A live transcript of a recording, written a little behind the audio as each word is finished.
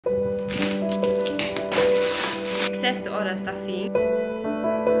access to all the stuffing.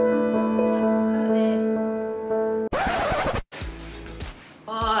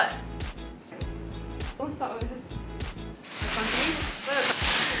 What? Don't stop with this.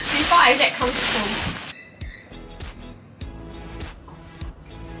 Before Isaac comes home.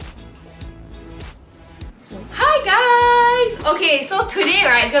 Hi guys! Okay, so today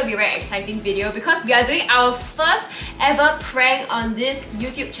right, it's gonna be a very exciting video because we are doing our first ever prank on this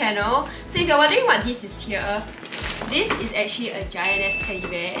YouTube channel. So if you're wondering what this is here, this is actually a giant-ass teddy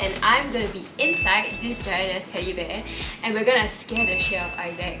bear and I'm gonna be inside this giant-ass teddy bear and we're gonna scare the shit out of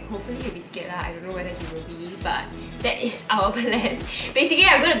Isaac. Hopefully he'll be scared lah. I don't know whether he will be, but that is our plan. Basically,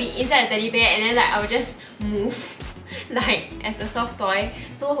 I'm gonna be inside the teddy bear and then like I'll just move like as a soft toy.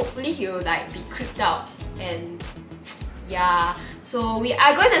 So hopefully he'll like be creeped out. And yeah, so we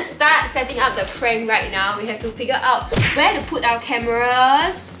are going to start setting up the prank right now. We have to figure out where to put our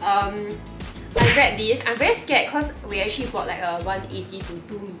cameras. I read this. I'm very scared because we actually bought like a 180 to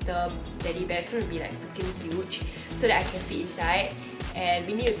 2 meter teddy bear. It's going to be like freaking huge so that I can fit inside. And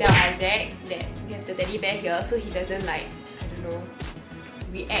we need to tell Isaac that we have the teddy bear here so he doesn't like, I don't know,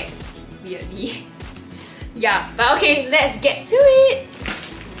 react weirdly. Yeah, but okay, let's get to it.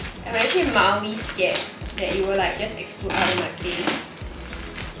 I'm actually mildly scared that it will like just explode out of my face.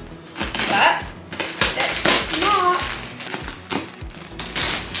 But that's not.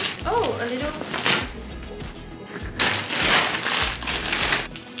 Oh, a little. This is. Oops.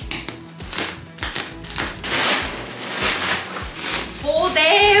 Oh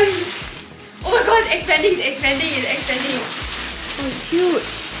damn! Oh my god, it's expanding, it's expanding, it's expanding. Oh, it's huge.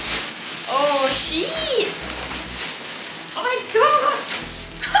 Oh shit! Oh my god!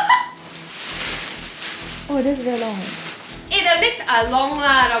 Oh, that's very long. Eh, the legs are long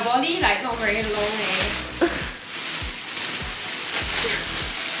lah, the body like not very long eh.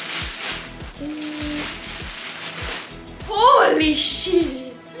 Holy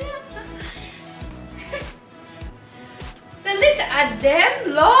shit! The legs are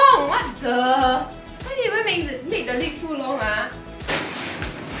damn long! What the? Why did you make the legs so long ah?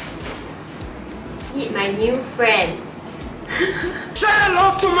 Meet my new friend. Say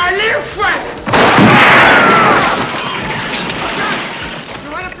hello to my little friend! You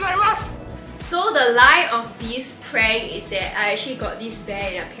wanna play rough? So the line of this prank is that I actually got this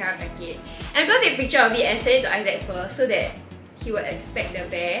bear in a PR packet. And I'm going to take a picture of it and send it to Isaac first so that he would expect the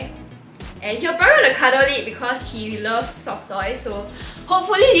bear. And he'll probably want to cuddle it because he loves soft toys. So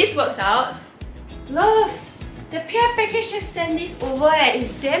hopefully this works out. Love! The PR package just sent this over and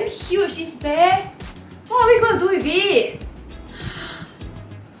it's damn huge, this bear. What are we going to do with it?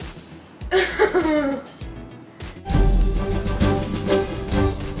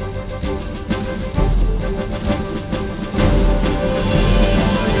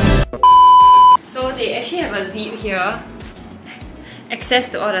 So they actually have a zip here, access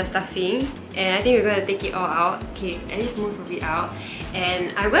to all the stuffing, and I think we're going to take it all out. Okay, at least most of it out.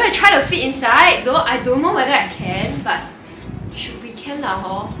 And I'm going to try to fit inside, though I don't know whether I can, but should we can lah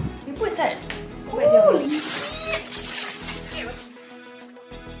hor? You put inside. Holy!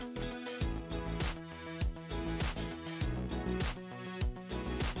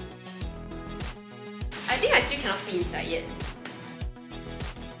 I think I still cannot fit inside yet.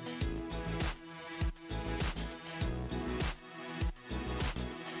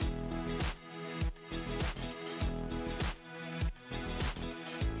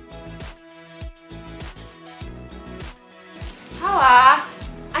 How ah?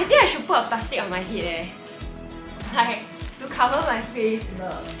 I think I should put a plastic on my head eh. Like, to cover my face.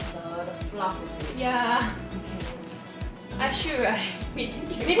 The fluff is it? Yeah. Okay. I should right? We didn't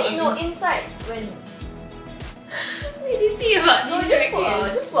think Maybe about no this. inside when. We didn't think about No, this.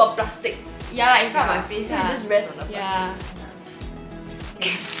 just put a plastic. Yeah, like in front of my face. So you just rest on the yeah.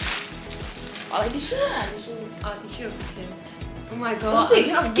 plastic. Or like tissue lah, tissue. Oh, tissue also can. Oh my god, Plastic,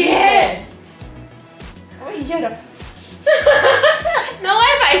 you I'm cannot scared. Why you hear the? No, what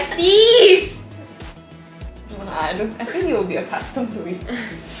if I sneeze? No, I think you will be accustomed to it.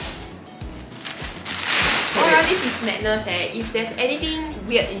 Oh yeah, this is madness eh. If there's anything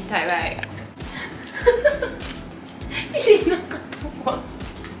weird inside, right? This is not gonna work.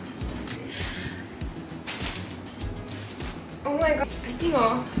 Oh my god, I think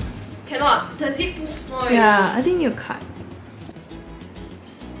cannot. The zip too small. Yeah, I think you cut.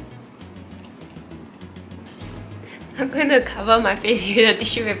 I'm going to cover my face with a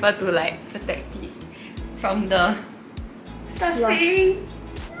tissue paper to like protect it from the stuffing.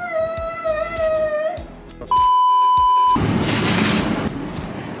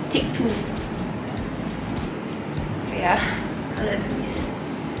 Take 2. Yeah, I'll do this.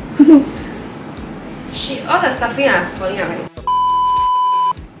 shit, all the stuffing are falling out already.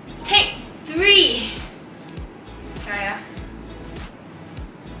 Take 3. Yeah.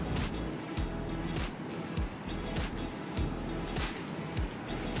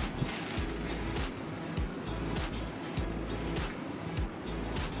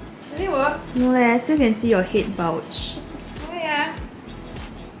 Does it work? No, I still can see your head bulge. Oh yeah.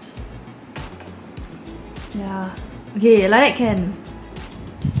 Yeah. Okay, like that can.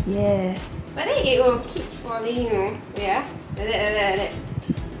 Yeah. But then it will keep falling, you know. Yeah. Like that.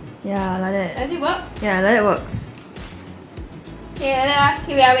 Yeah, like that. Does it work? Yeah, like that works. Okay, like that.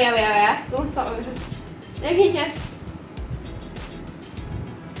 Okay, wait. Don't stop first. Let me just.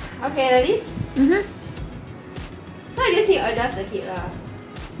 Okay, like this. So I just need to adjust the head lah.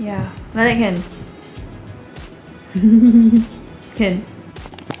 Yeah, like that can. Can.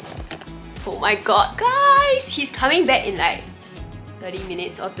 Oh my god, guys! He's coming back in like 30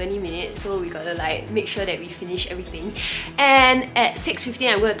 minutes or 20 minutes, so we gotta like make sure that we finish everything. And at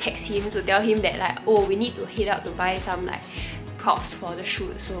 6:15 I'm gonna text him to tell him that like, oh, we need to head out to buy some like props for the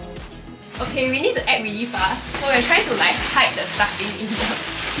shoot. So okay, we need to act really fast. So we're trying to like hide the stuffing in the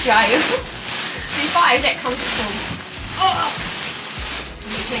dryer before Isaac comes home. Oh!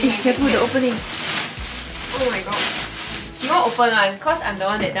 Careful the opening. Oh my god. He won't open one because I'm the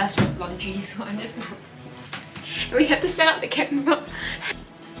one that does laundry, so I'm just gonna. We have to set up the camera.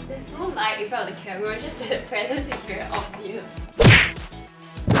 There's no light in front of the camera, just that the presence is very obvious.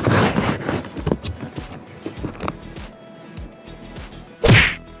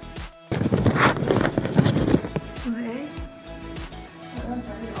 Okay. What else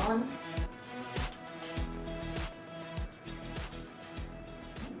are we on?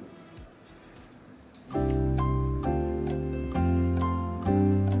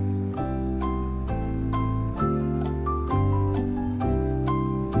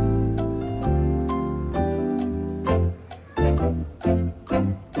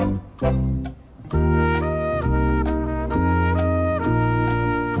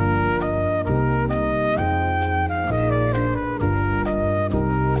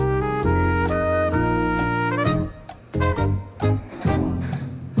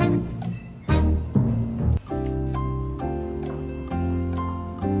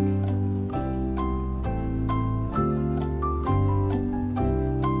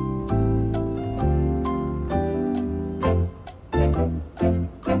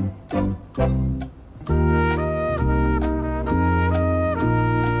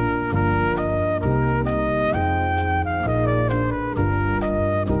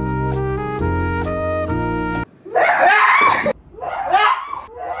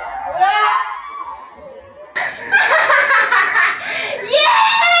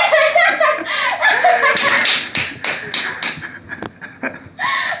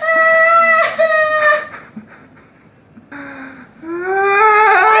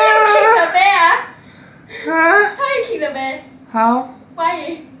 How?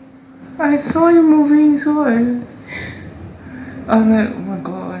 Why? I saw you moving, so I was like, oh my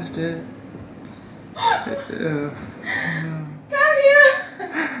god, what's that? Come here!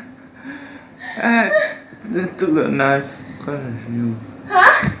 I took a knife because of you.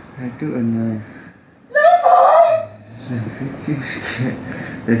 Huh? I took a knife. No! I freaking scared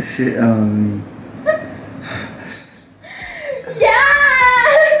the shit out of me. Yes!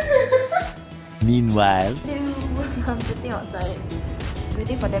 Meanwhile, I'm sitting outside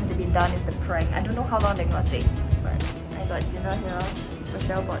waiting for them to be done with the prank. I don't know how long they're gonna take, but I got dinner here.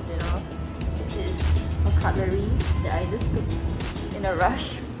 Rochelle bought dinner. This is her cutleries that I just took in a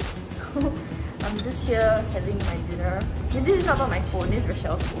rush. So I'm just here having my dinner. And this is not my phone, this is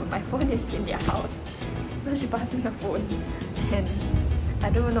Rochelle's phone. My phone is in their house. So she passed me her phone. And I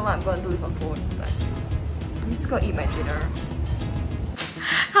don't even know what I'm gonna do with her phone, but I'm just gonna eat my dinner.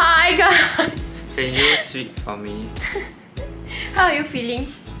 Hi guys! Can you sweep for me? How are you feeling?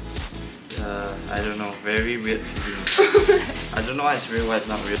 I don't know, very weird feeling. I don't know why it's real, why it's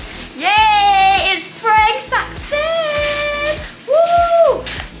not real. Yay! It's prank success! Woo!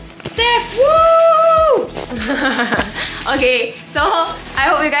 Steph, woo! Okay, so I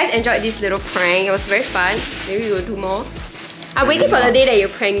hope you guys enjoyed this little prank. It was very fun. Maybe we will do more. I'm waiting for the day that you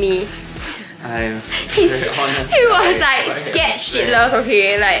prank me. I'm He very honest. was like scared shitless,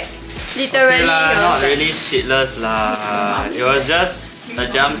 okay? Like literally. Okay lah, he was not like, really shitless lah. It was just a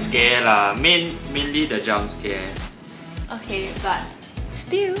jump scare lah. Mainly the jump scare. okay, but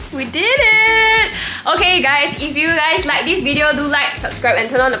still, we did it! Okay guys, if you guys like this video, do like, subscribe and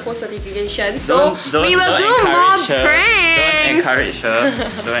turn on the post notifications. So we will do more pranks! Don't encourage her.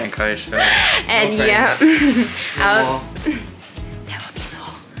 Don't encourage her. And No yeah, pranks. No more. there will be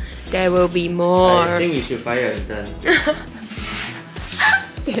more. There will be more. I think we should fire an intern.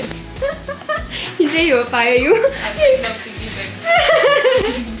 He said he will fire you.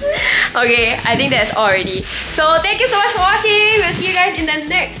 Okay, I think that's all already. So thank you so much for watching. We'll see you guys in the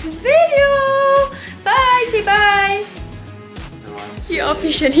next video. Bye. Say bye. He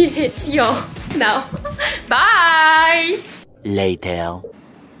officially hates you now. Bye. Later.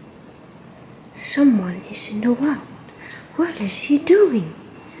 Someone is in the world. What is he doing?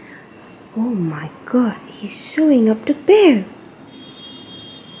 Oh my god, he's sewing up the bear.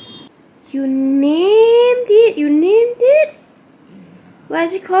 You named it? You named it? What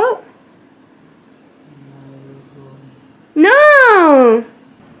is it called? No!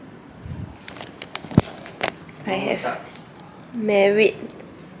 I have married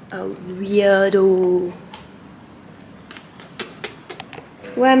a weirdo.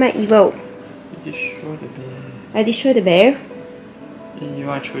 Why am I evil? Destroy the bear. I destroyed the bear? You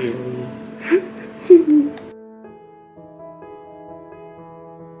want to throw it away?